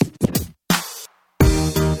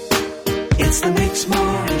It's the Mix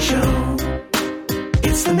Morning Show.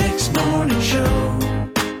 It's the Mix Morning Show.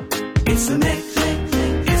 It's the Mix.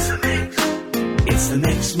 It's the Mix. It's the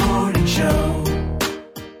Mix Morning Show.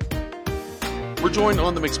 We're joined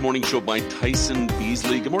on the Mix Morning Show by Tyson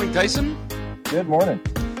Beasley. Good morning, Tyson. Good morning.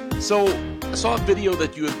 So, I saw a video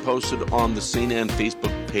that you had posted on the St. Anne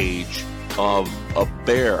Facebook page of a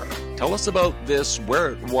bear. Tell us about this, where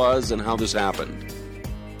it was, and how this happened.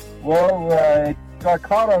 Well, I got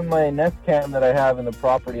caught on my Nest Cam that I have in the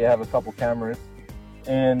property. I have a couple cameras,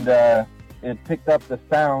 and it picked up the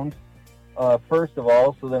sound first of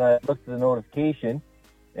all, so then I looked at the notification,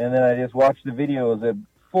 and then I just watched the video. It was at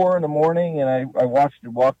 4 in the morning, and I watched it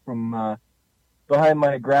walk from behind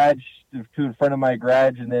my garage to in front of my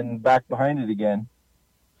garage and then back behind it again.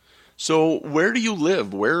 So, where do you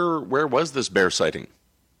live? Where was this bear sighting?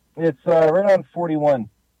 It's right on 41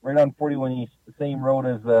 East, the same road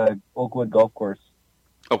as Oakwood Golf Course.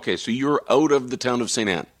 Okay, so you're out of the town of St.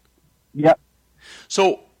 Anne. Yep.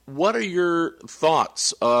 So, what are your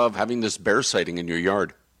thoughts of having this bear sighting in your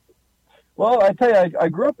yard? Well, I tell you, I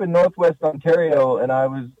grew up in Northwest Ontario, and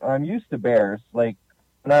I'm used to bears. Like,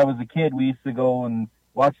 when I was a kid, we used to go and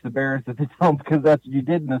watch the bears at the town because that's what you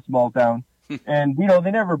did in a small town. And,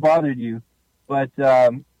 they never bothered you. But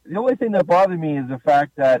the only thing that bothered me is the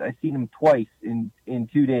fact that I seen them twice in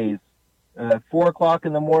 2 days. 4 o'clock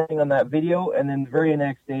in the morning on that video, and then the very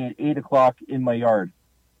next day at 8 o'clock in my yard,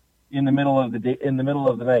 in the middle of the day, in the middle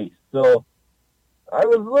of the night. So I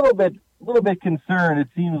was a little bit concerned. It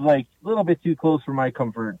seems like a little bit too close for my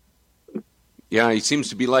comfort. Yeah, he seems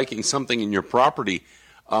to be liking something in your property.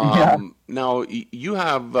 Yeah. Now you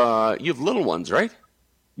have little ones, right?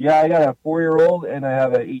 Yeah, I got a 4-year-old and I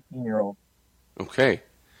have an 18-year-old. Okay.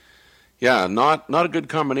 Yeah, not a good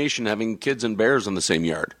combination having kids and bears in the same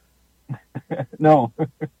yard. No.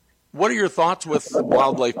 What are your thoughts with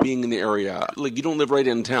wildlife being in the area? Like, you don't live right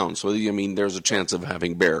in town, so there's a chance of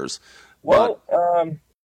having bears. Well,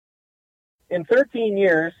 in 13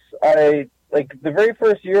 years, the very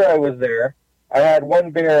first year I was there, I had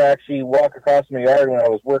one bear actually walk across my yard when I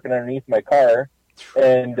was working underneath my car,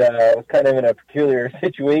 and I was kind of in a peculiar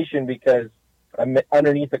situation because I'm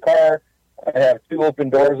underneath the car. I have 2 open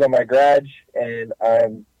doors on my garage, and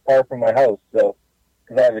I'm far from my house, so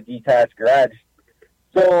because I have a detached garage.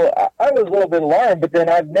 So I was a little bit alarmed, but then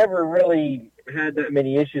I've never really had that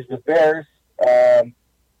many issues with bears.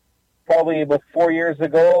 Probably about 4 years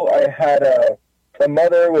ago, I had a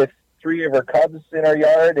mother with 3 of her cubs in our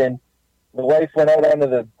yard, and the wife went out on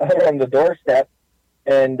the doorstep,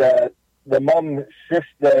 and the mom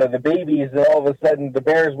shifted the babies, and all of a sudden the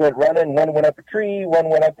bears went running. One went up a tree, one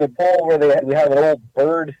went up the pole where we have an old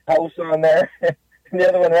bird house on there, and the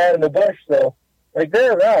other one ran in the bush. So,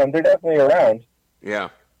 they're around. They're definitely around. Yeah.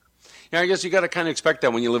 Yeah, I guess you got to kind of expect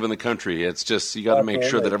that when you live in the country. It's just you got to make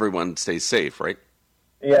sure that everyone stays safe, right?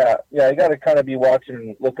 Yeah, you got to kind of be watching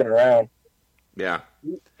and looking around. Yeah.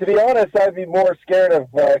 To be honest, I'd be more scared of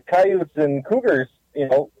coyotes and cougars,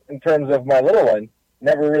 in terms of my little one.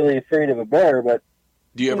 Never really afraid of a bear, but...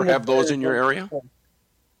 Do you ever have those in your area?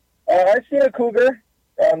 I've seen a cougar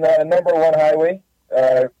on the number 1 highway,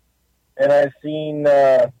 and I've seen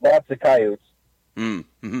lots of coyotes.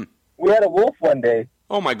 Mm-hmm. We had a wolf one day.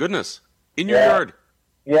 Oh, my goodness. In your yard?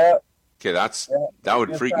 Yeah. Okay, that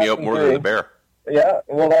would freak me out more than the bear. Yeah,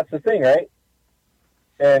 well, that's the thing, right?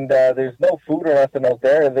 And there's no food or nothing out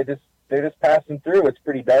there. They're just passing through. It's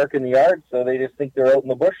pretty dark in the yard, so they just think they're out in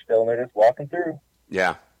the bush still, and they're just walking through.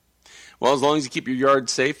 Yeah. Well, as long as you keep your yard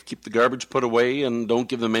safe, keep the garbage put away, and don't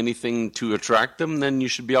give them anything to attract them, then you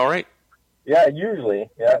should be all right. Yeah, usually,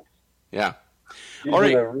 yeah. Yeah.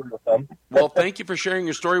 Usually all right. Well, thank you for sharing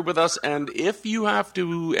your story with us. And if you have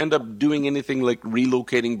to end up doing anything like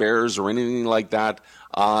relocating bears or anything like that,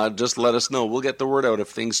 just let us know. We'll get the word out if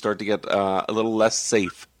things start to get a little less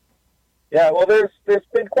safe. Yeah, well, there's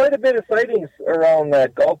been quite a bit of sightings around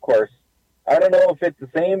that golf course. I don't know if it's the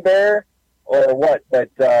same bear or what,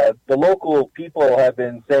 but the local people have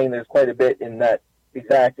been saying there's quite a bit in that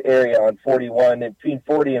exact area on 41, between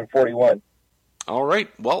 40 and 41. All right.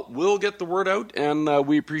 Well, we'll get the word out, and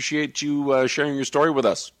we appreciate you sharing your story with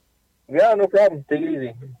us. Yeah, no problem. Take it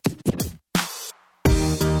easy.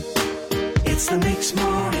 It's the Mix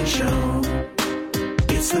Morning Show.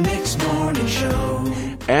 It's the Mix Morning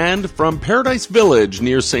Show. And from Paradise Village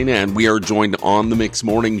near St. Anne, we are joined on the Mix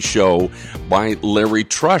Morning Show by Larry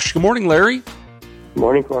Trush. Good morning, Larry.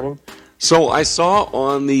 Good morning. So I saw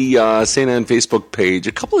on the St. Anne Facebook page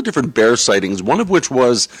a couple of different bear sightings, one of which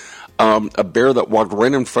was a bear that walked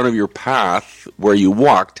right in front of your path where you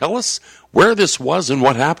walked. Tell us where this was and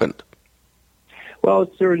what happened. Well,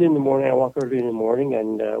 it's early in the morning. I walk early in the morning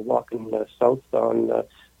and walking south on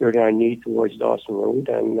 39E towards Dawson Road,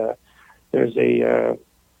 and there's a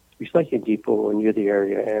recycling depot near the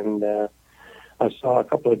area, and I saw a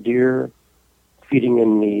couple of deer feeding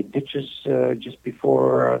in the ditches just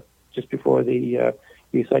before the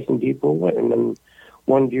recycling depot, and then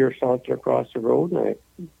one deer sauntered across the road, and I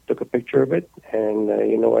took a picture of it, and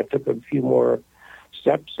I took a few more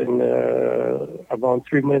steps, and about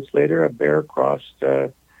 3 minutes later, a bear crossed,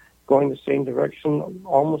 going the same direction,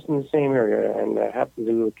 almost in the same area, and I happened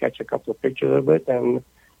to catch a couple of pictures of it and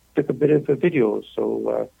took a bit of a video.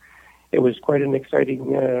 So it was quite an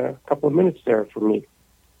exciting couple of minutes there for me.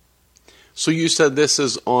 So you said this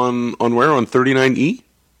is on where? On 39E?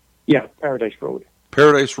 Yeah, Paradise Road.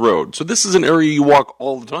 Paradise Road. So this is an area you walk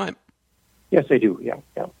all the time? Yes, I do, yeah.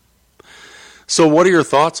 So what are your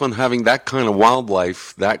thoughts on having that kind of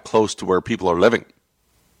wildlife that close to where people are living?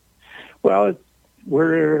 Well,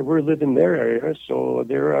 we're living their area, so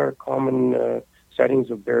there are common sightings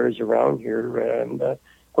of bears around here, and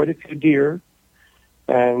quite a few deer.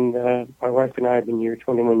 And my wife and I have been here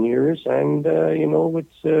 21 years, and we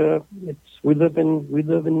live in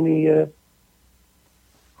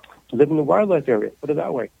the wildlife area. Put it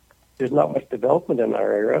that way. There's not much development in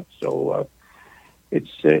our area, so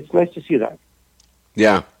it's nice to see that.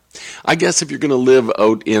 Yeah. I guess if you're going to live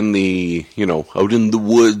out in the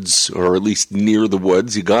woods, or at least near the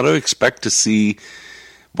woods, you got to expect to see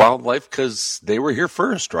wildlife because they were here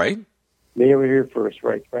first, right? They were here first,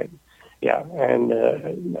 right. Yeah, and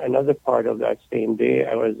another part of that same day,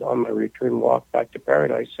 I was on my return walk back to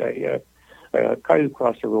Paradise. A coyote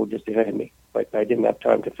crossed the road just ahead of me, but I didn't have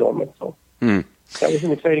time to film it, so that was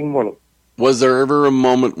an exciting morning. Was there ever a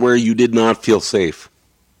moment where you did not feel safe?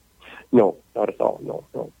 No, not at all, no.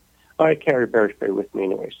 I carry bear spray with me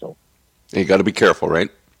anyway, so. You got to be careful, right?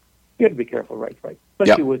 You got to be careful, right.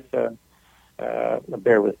 Especially with a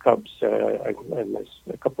bear with cubs. A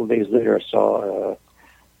couple of days later, I saw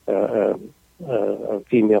a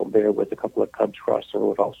female bear with a couple of cubs cross the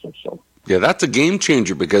road also. So yeah, that's a game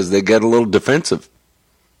changer because they get a little defensive.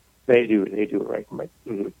 They do, right.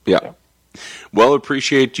 Mm-hmm. Yeah. Well,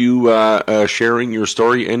 appreciate you sharing your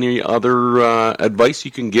story. Any other advice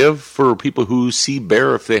you can give for people who see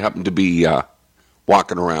bear if they happen to be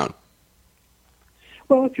walking around?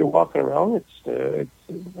 Well, if you're walking around, I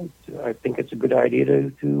think it's a good idea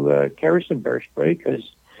to carry some bear spray because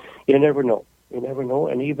you never know.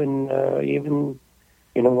 And even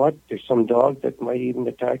you know what? There's some dog that might even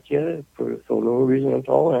attack you for no reason at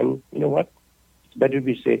all. And you know what? It's better to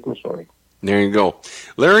be safe than sorry. There you go.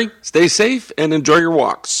 Larry, stay safe and enjoy your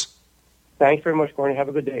walks. Thanks very much, Gordon. Have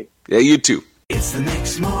a good day. Yeah, you too. It's the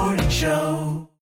Mix Morning Show.